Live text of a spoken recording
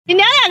你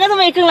两个怎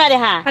么也跟来的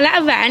哈？俺俩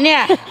玩呢，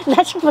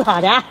那吃葡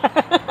萄的。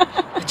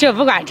这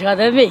不管车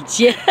都没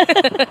接，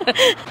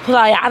葡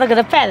萄牙都给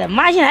他掰了。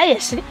妈现在也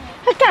是的，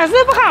还干死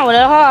不喊我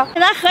了哈。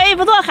咱喝也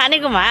不多，喊那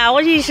个嘛，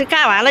我一时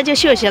干完了就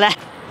休息了。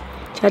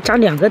这还长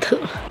2个头，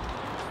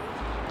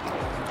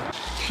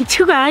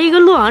就感觉一个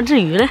洛阳纸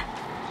鱼了，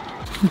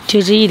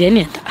就这一点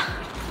点大。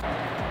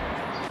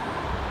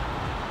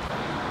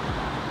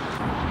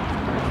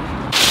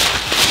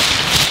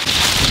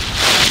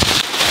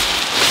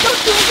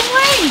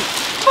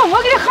我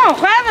给你夯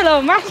坏子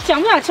了，妈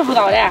想不想吃葡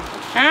萄的？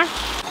啊，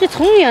这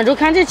从远处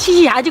看这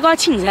七下就搞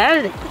青菜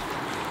了的，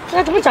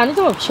那怎么长得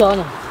这么飘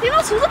呢？你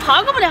那虫子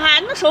跑过不的哈，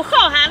你那手薅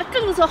哈，那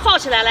根子都薅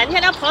起来了，你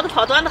看那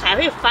跑短的还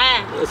会翻。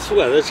粗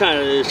管子站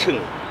称，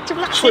这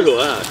不辣出手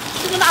啊！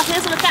这个辣水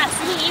是不是干死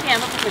你一点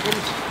都不可能？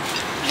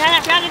你看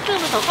看，把这根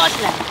子都薅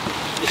起来。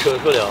你受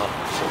不了。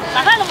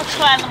哪还那么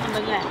穿那么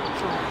能哎？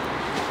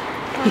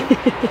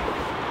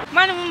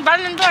妈，你把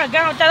人多少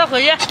干，我带他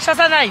回去烧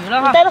酸菜鱼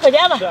了哈。带他回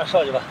家吧。这样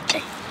烧去吧。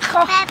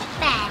好。拜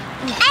拜。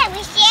哎，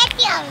我鞋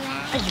掉了。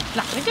哎呦，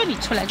哪个叫你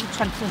出来就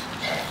穿拖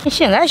鞋？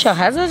现在小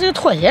孩子这个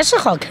拖鞋是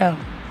好看。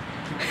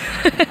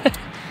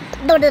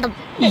都知道。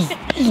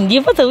你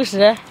不都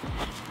是？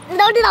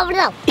都知道不知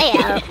道？哎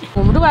呀，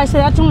我们这块现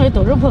在种的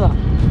都是葡萄。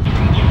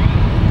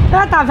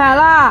它打翻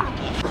了。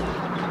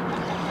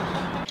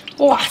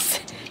哇塞，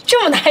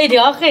这么大一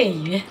条黑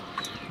鱼！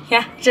你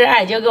看，这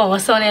艾就给我们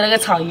送的那个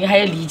草鱼，还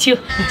有泥鳅，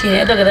今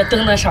天都给它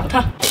炖到上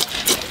汤。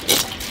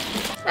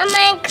妈妈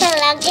渴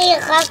了，给你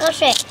喝口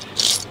水。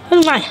哎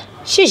呀妈呀，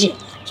谢谢。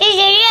这是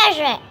热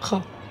水。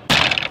好，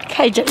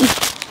开整。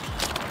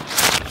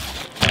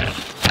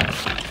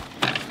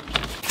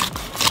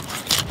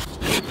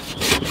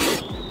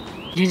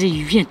你看这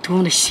鱼片多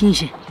么的新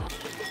鲜，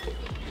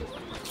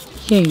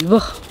腌鱼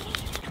吧。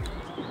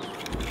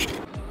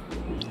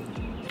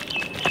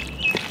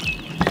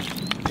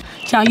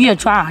这样越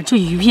抓啊，这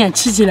鱼片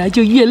吃起来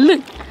就越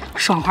嫩，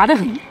爽滑的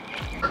很。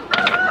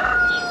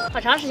好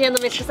长时间都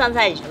没吃酸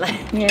菜鱼了，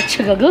你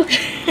吃个够。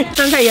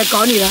酸菜也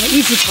搞你了，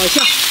一起嘲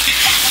笑。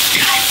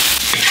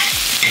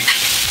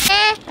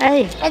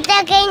哎，我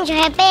再给你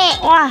捶背。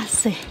哇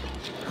塞，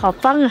好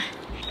棒啊！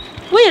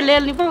我也来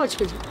了，你帮我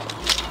捶捶。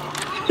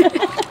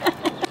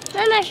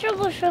妈妈舒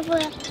不舒服？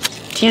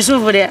挺舒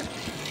服的。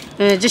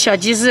这小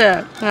鸡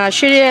是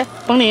学的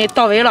本领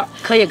到位了，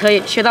可以，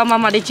学到妈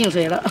妈的精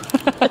髓了。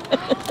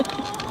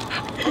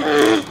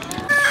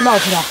捞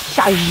出来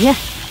下鱼片。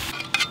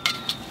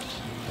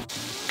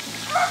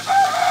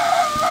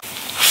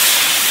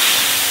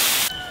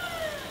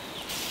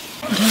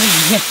你看这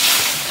鱼片，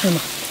看到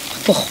吗？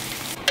不好。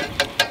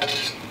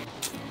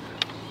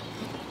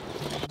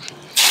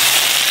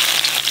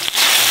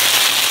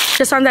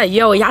这酸菜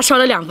鱼我压烧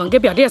了2份，给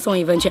表弟送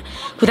1份去。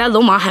估计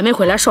龙忙还没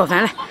回来烧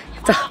饭嘞。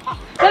走，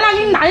来来，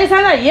给你拿这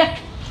酸菜鱼。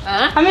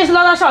还没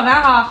捞到烧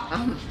饭哈。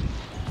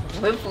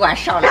我不管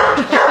烧了，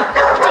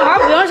正好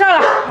不用烧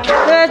了，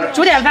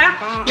煮点饭，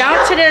然后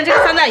吃点这个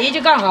酸菜鱼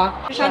就刚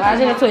好。俺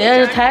这个作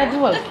业太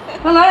多了。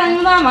那老人你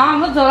们干嘛？我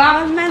们走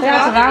了，回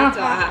家吃饭了。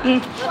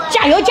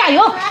加油加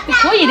油，你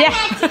可以的。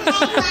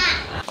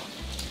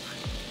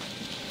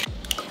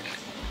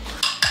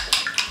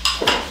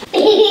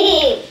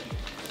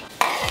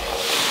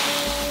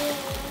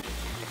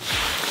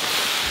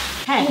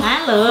太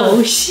难了，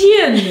好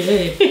咸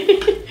呢！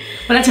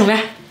我来盛饭。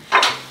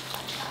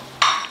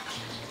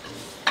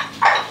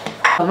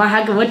我妈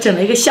还给我整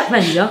了一个下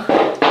饭饺。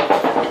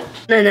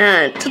奶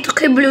奶，这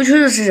黑不溜秋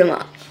的是什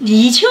么？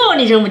泥鳅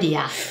你认不得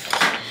呀？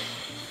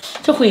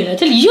这会了，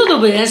这泥鳅都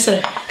不认识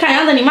了。看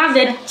样子你妈是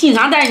在经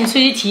常带你出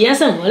去体验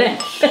生活嘞，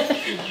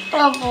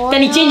带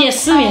你见见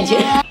世面去。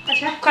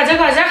快吃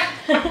快吃，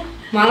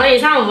忙了一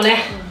上午嘞。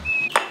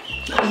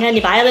你看你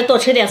爸要再多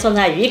吃点酸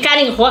菜鱼，干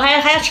那个活还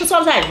要吃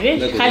酸菜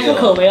鱼，还出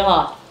口味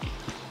哈。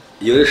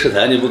有的食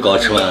材你不搞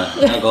吃完，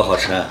还搞好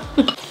吃。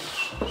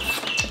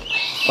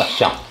哇，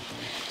香。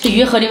这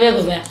鱼合你胃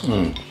口呗？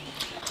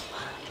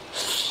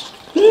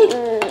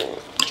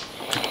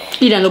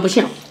一点都不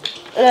咸。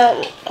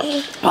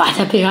哇，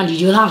再配上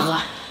绿豆汤喝，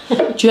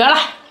绝了！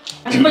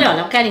吃不了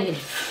了，干你给你。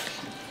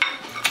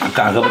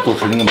干喝不都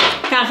是那个吗？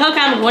干喝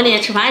干不过你，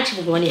吃饭也吃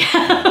不过你。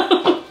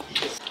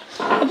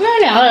不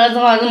然2个儿子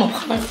嘛那么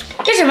胖，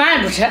一吃饭也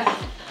不吃。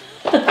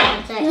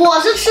我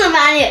是吃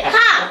饭的，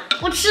他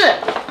不吃。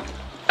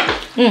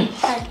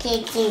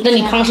那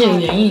你胖是有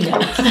原因的。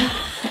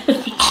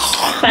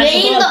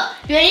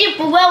原因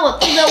不怪我，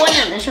都怪我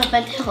奶奶烧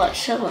饭太好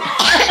吃了。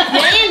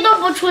原因都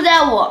不出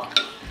在我，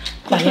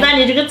出在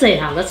你这个嘴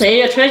上了，嘴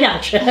越吃越想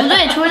吃。不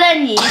对，出在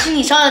你，是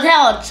你烧的太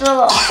好吃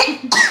了。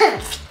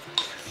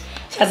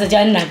下次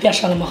叫你奶别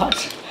烧那么好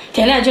吃，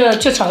天天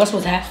就炒个蔬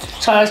菜，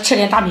吃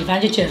点大米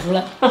饭就结束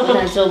了。我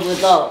感受不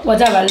到。我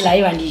再来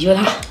一碗李球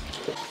汤，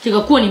这个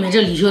锅里面这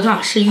李球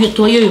汤是越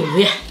多越有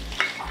味。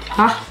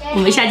好，我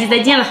们下期再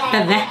见了，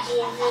拜拜。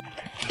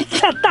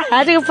大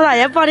俺这个葡萄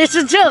叶放的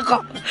是真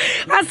好，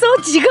俺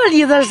送几个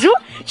李子树，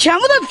全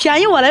部都便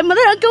宜我了，没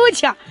得人跟我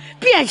抢，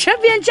边吃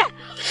边蘸。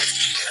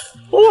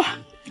哇，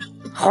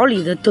好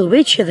李子都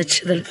被瘸子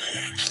吃的了。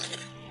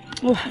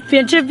哇，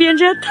边吃边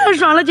吃，太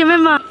爽了，姐妹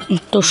们。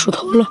都熟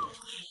透了。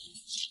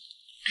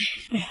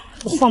哎呀，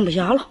都放不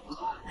下了，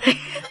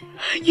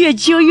越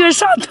嚼越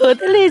上头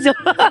的那种。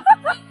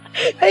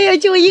哎呀，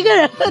就一个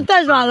人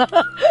太爽了，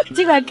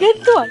这块更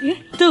多，你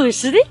看都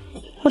是的。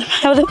我的妈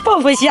呀，我都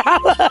放不下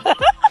了，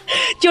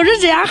就是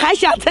这样还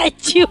想再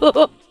揪。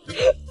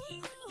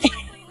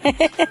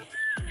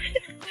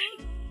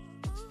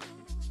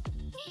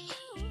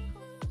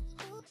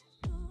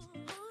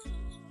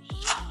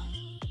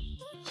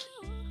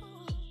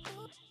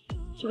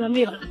这个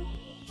没有了，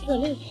这个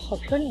好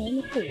漂亮，没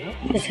有。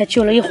这才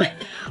揪了一会，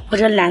我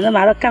这篮子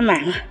把它干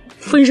满了，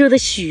丰收的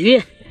喜悦。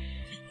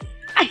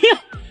哎呦，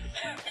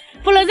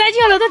不能再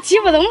揪了，都提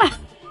不动了，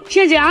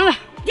先这样了。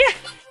耶，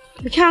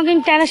你看我给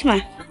你带了什么？哎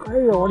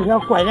呦，我的天，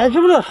拐来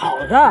这么多桃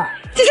子，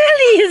这是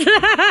李子，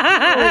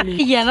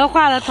眼都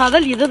花了，桃子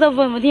李子都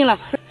分不清了。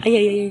哎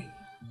呀呀呀，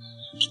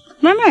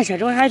慢慢吃，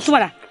这还多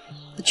了，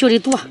揪的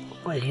多。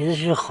拐梨子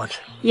是好吃，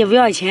也不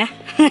要钱，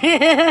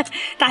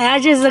大家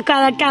这是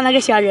干了个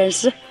小人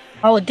事。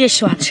我弟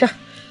喜欢吃，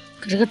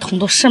这个桶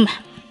都盛满，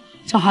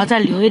正好再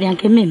留一点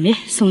给妹妹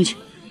送去。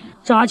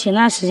正好前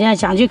段时间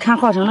想去看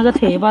浩成那个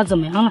腿，不知道怎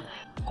么样了。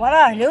过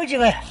了有几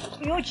个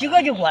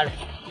就过了。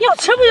要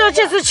吃不就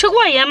这次吃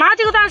过瘾，马上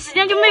这个段时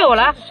间就没有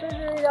了。吃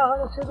然后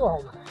吃多少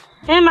嘛？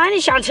哎，马上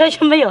你想吃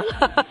就没有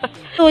了，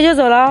我就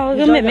走了，我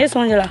给妹妹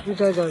送去了。你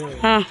走。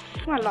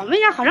哇，老妹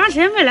家好长时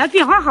间没来，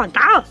变化好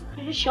大哦。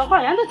这小花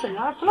园都整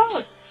了，不浪了。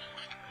哎，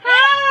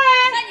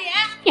大姐，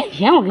眼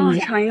甜，我给你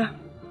尝一个。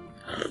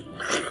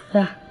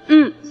是，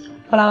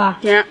好了吧？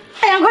姐，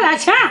哎呀，快点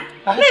吃，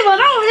没闻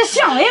到我这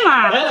香味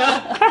嘛？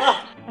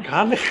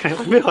看没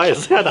好意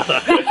思呀，大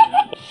哥。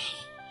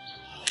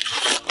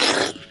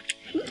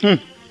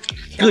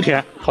够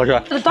甜，好吃。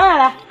倒下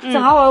来，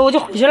正好我就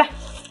回去了。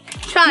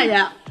上去。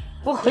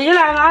我回去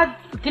了，妈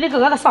给你哥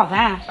哥他烧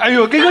饭。哎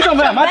呦，给我烧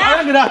饭，妈打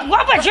算给他。我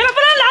不去了，不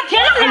能拿天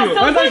上来送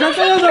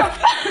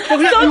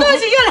东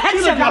西就来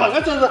吃嘛。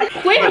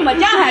回什么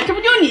家还？这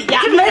不就你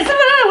家？每次不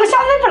能，我下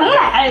次不能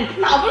来。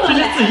哪不能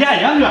来？自家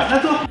养的，那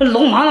走。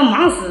龙忙的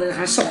忙死，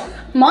还烧。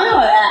忙着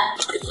嘞。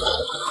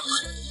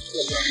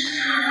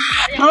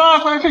好了，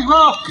快点吃饭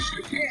了。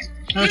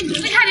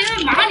你看你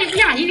这忙，你不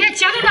像你连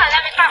家都干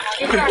没干好，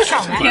你这样上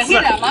完。挺会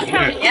的，忙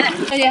看着别的。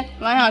小姐，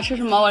晚上吃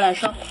什么？我来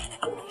说。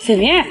随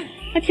便。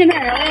那天太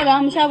热了，让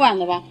他们下馆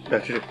子吧。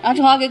是。然后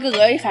正好给哥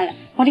哥一喊了。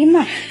我的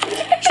妈！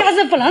下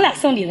次不能来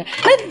送礼的，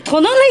那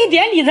统弄了一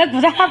点礼的，估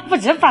计还不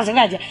止80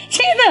块钱，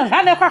吃一顿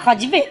饭得花好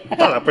几倍。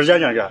当然不是这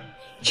样讲，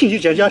亲戚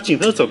家经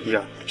常走不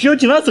是？只有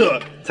经常走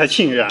才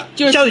亲人，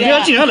下次就要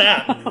经常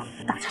来。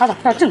打岔的，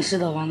快正式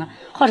的完了。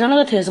浩成那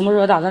个腿什么时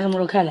候打算什么时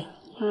候开嘞？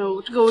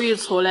这个我一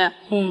瞅嘞，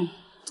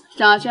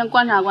想先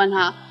观察观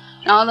察，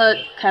然后呢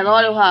开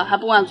刀的话还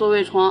不管做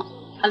胃床，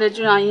还得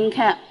这样硬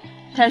开。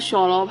太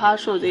小了，我怕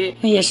受贼。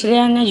也是的，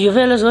那于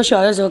飞的时候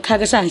小的时候开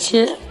个疝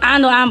气，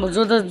按都按不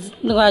住的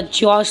那个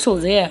脚受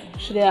贼。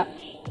是的，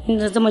你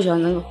这么小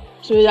能够？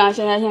所以讲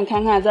现在先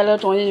看看，在这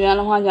中医院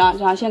的话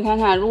讲先看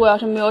看，如果要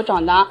是没有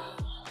长大，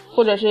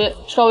或者是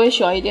稍微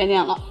小一点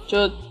点了，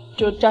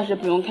就暂时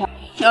不用开。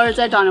要是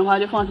再长的话，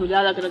就放暑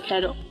假再给他开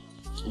着。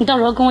你到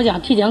时候跟我讲，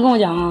提前跟我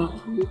讲啊，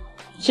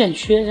先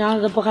去，然后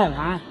他不害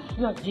怕。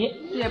不要急，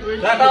这也不是。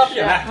来，大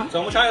姐来，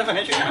中午商业饭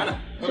店去看的。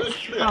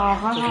好。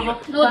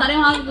那我打电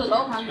话给哥哥，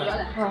我看哥哥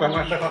来。乖，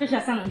这下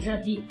3轮车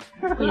低，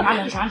回家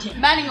能上去。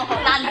买那个好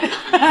大的。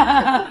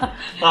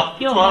好，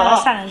比我们的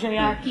3轮车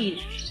要低。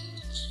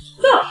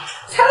走，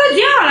菜都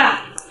订好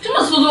了，这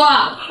么速度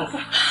啊！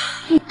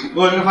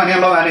我这个饭店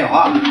老板电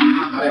话，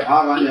打电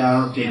话刚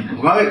讲订，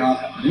我刚才刚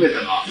才你没听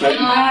到？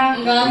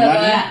你刚刚才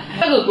说呀，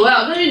这个多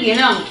呀，这就订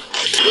上。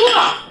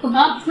我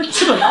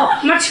吃不了，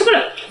妈吃不了，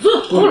走，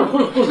呼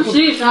噜，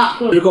试一试啊！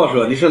我就告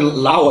诉你是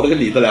拿我这个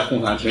李子来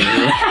哄饭吃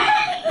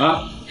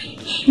啊？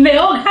没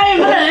有，看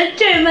你们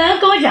这门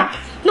跟我讲，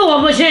那我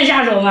不先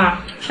下手吗？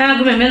让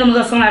给妹妹那么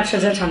多送来吃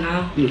尝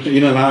尝。一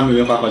顿饭没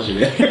有花好几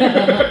倍。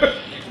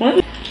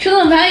吃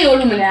顿饭有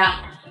什么的？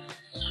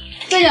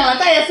再讲了，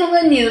大姐送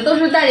给你的都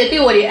是大姐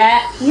对我的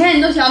爱，你看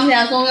你都想不起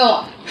来送给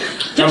我。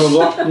差不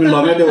多，你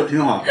老妹对我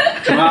挺好，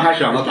吃完还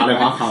想着打电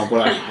话喊我过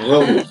来伺候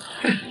我。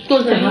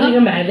都是那个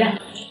买的。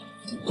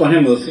当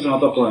天没事上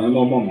到保安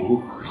帮忙。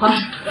好，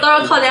到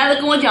时候套点再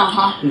跟我讲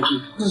哈。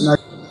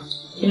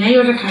今天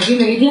又是开心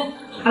的一天。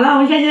好了，我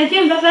们下期再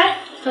见，拜拜。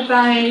哥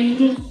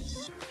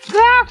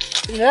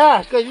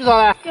去啥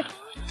了？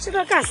这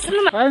个干死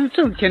了嘛？反正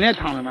这天天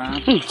烫的嘛。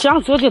这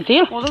样做就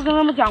对了。我都跟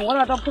他们讲过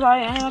了，到葡萄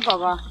园搞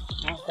搞。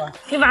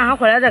你晚上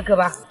回来再割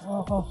吧。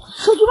好，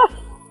收去吧。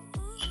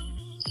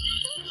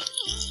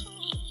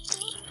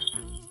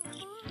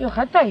哟，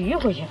还带鱼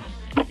回去了。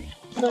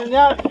人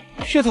家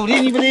学徒的，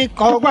你不得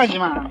搞好关系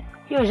嘛？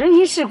哟，人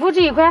情世故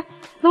这一块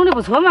弄得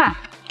不错嘛。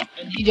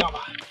你讲吧。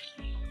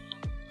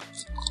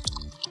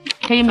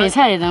可以买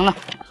菜也能了。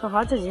说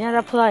好这几天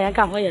在葡萄园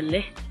干活也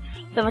累，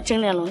咱们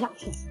整点龙虾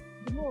吃。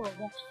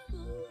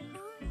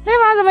那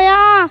碗怎么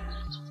样？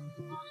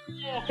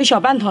有小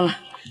半桶了，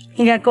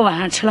应该够晚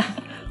上吃了。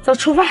走，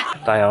出发。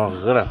大羊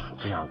饿了，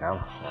不想干了。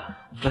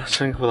来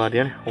吃一口大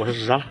点的，我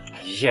是热了。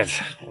也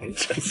是，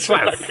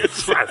算了。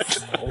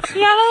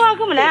你看老王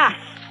跟不来啊？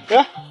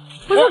哎，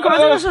不是搞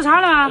这个市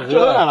场了吗？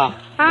就来了。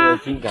啊，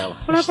真干了。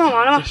我来帮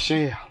忙了吗？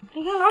行呀。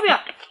你看老表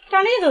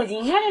干里头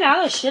筋，你看这俩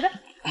都稀的。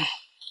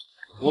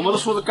我们的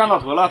数字干到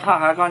头了，他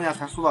还刚才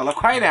才数到了，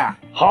快一点。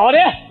好的，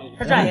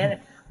他专业的，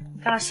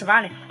干了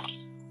18年。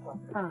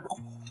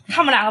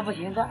他们两个不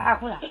行，都爱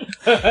哭了。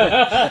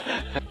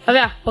老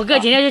表，我哥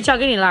今天就交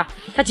给你了，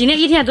他今天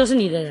一天都是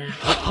你的人。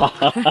好，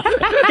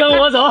跟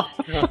我走。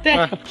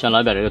对，像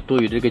老表这个多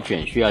余的这个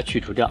卷须要去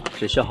除掉，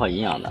是消耗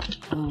营养的。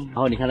然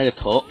后你看那个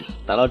头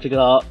达到这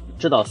个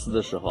指导丝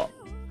的时候，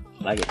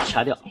来给它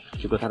掐掉，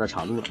就够它的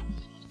长度了。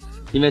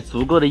因为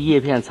足够的叶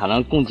片才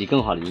能供给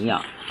更好的营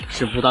养，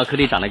使葡萄颗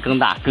粒长得更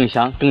大、更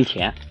香、更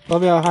甜。老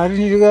表，还是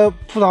你这个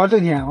葡萄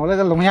挣钱，我那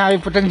个龙虾也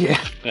不挣钱。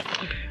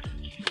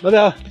老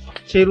表，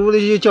这路的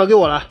就交给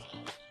我了。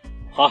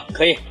好，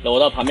可以，那我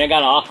到旁边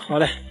干了啊。好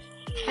嘞。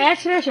哎，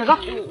吃点雪糕，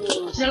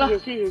吃了，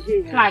吃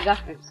哪个？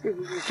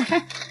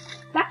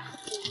来，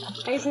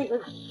还有这个，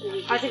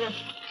啊这个，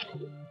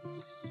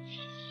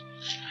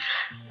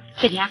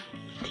甜。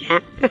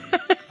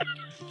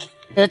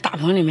在大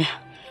棚里面，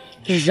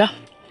热，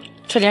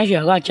吃点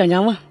雪糕降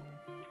降温。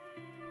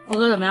我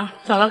哥怎么样？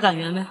找到感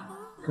觉没？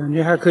感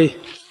觉还可以。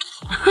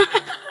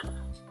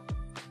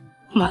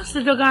没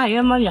事，就跟俺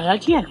原本聊聊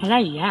天，看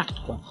看眼，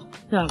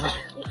知道吧？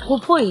突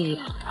破一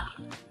点。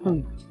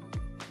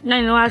那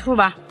你弄完数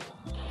吧。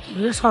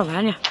我就烧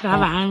饭呢，咱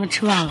晚上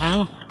吃晚饭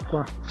了。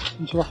乖，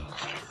你去吧。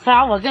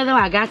让我哥在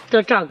晚干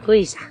多照顾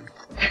一下，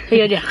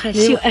有点害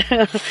羞。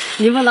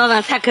你们老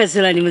板太客气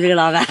了，你们这个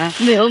老板。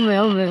没有，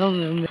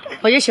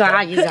我就喜欢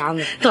阿姨这样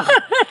子，对吧？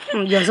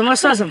有什么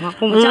说什么，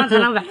我们这样才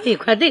能玩在一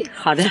块对。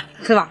好的，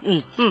是吧？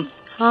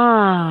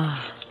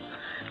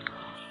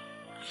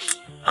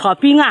好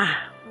冰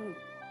啊！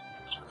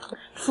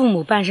父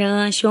母半生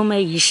恩，兄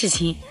妹一世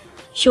情。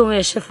兄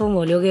妹是父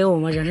母留给我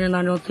们人生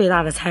当中最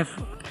大的财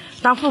富。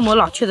当父母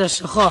老去的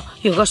时候，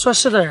有个说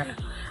事的人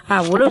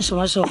啊，无论什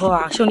么时候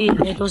啊，兄弟姐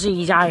妹都是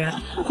一家人。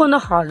混得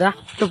好的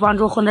就帮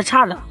助混得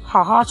差的，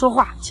好好说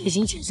话，且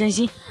行且珍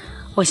惜。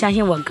我相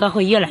信我哥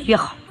会越来越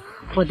好，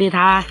我对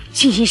他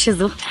信心十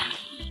足。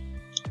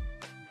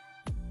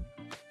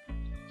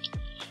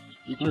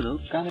你这都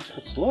干得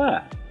不错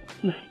啊，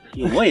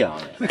有模样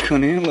的。那肯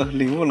定了，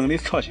领悟能力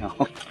超强。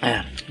哎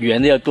呀，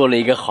圆的又多了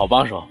一个好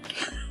帮手。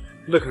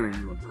那肯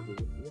定有。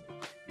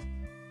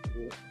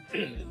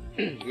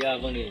又要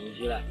问你邻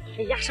居了。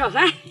哎呀，烧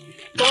饭，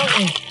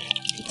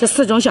这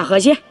4种小河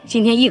蟹，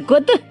今天一锅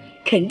炖，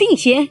肯定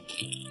鲜。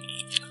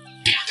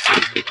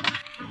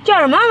叫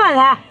什么晚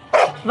餐？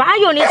晚上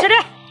有你吃的。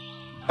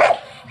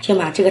先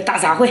把这个大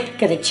杂烩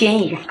给它煎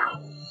一下，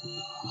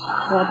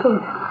我要炖。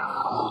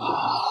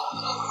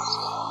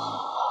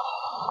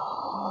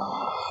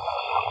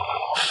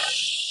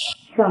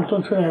这样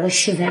炖出来的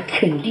食材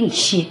肯定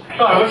鲜。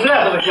搞什么事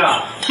啊？这么香？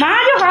马上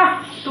就好。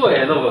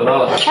对，都闻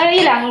到了。还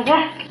有1-2个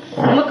菜，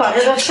我们搞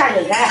这个下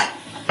酒菜。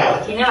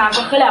今天晚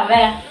上不喝2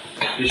杯？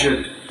必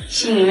须。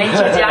心里面就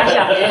这样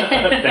想的。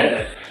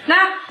那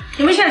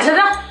你们先吃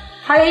着，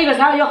还有1个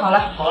菜就好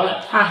了。好嘞。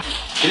啊。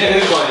今天给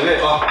你搞一位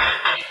啊。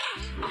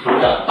有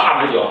点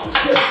大不酒。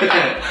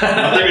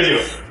这个酒。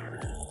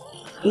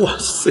哇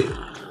塞，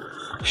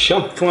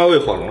香！中药味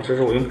好浓，这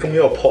是我用中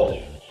药泡的。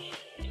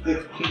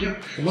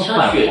什么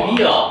像雪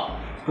碧啊？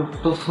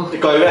都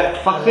搞一位，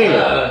发黑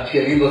了，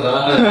雪碧不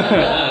喝。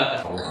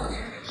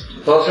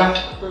多少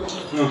吃？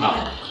好。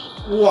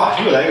哇，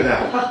又来一个菜。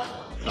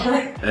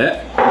哎，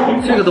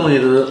这个东西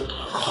是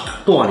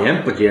多少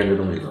年不见的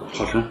东西了，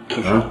好吃，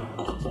真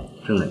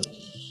的。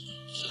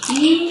这个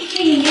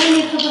年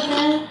你可不喝。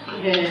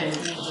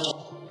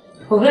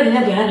我哥今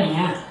天表现怎么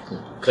样？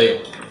可以，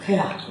可以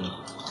吧？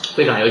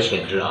非常有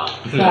潜质啊。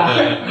是吧？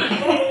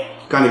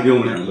干的比我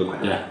们2个都快。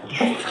对，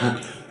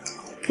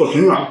做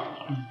挺软。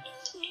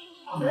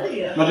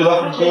那就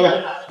到各位。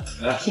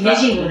今天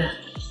辛苦了。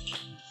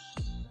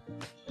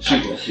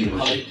辛苦。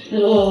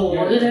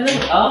我就在那里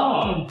啊。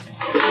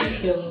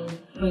有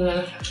那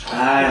个。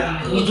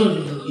哎。你坐。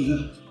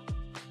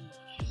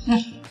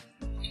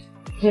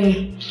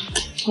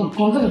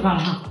光这个饭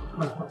哈。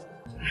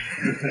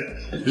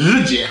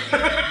日结。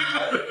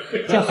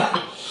这好。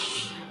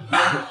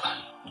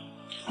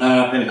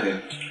可以。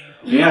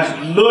人家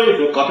乐一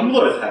说搞这么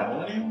多的菜，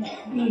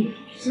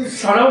是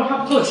少了我怕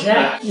不够吃。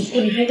你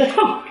里面个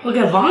汤，我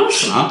给忘了。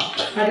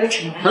把这个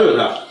盛来。还有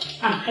菜。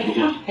还有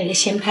汤，还有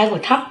鲜排骨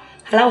汤。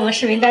好了，我们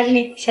视频到这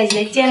里，下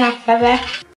期再见了，拜拜。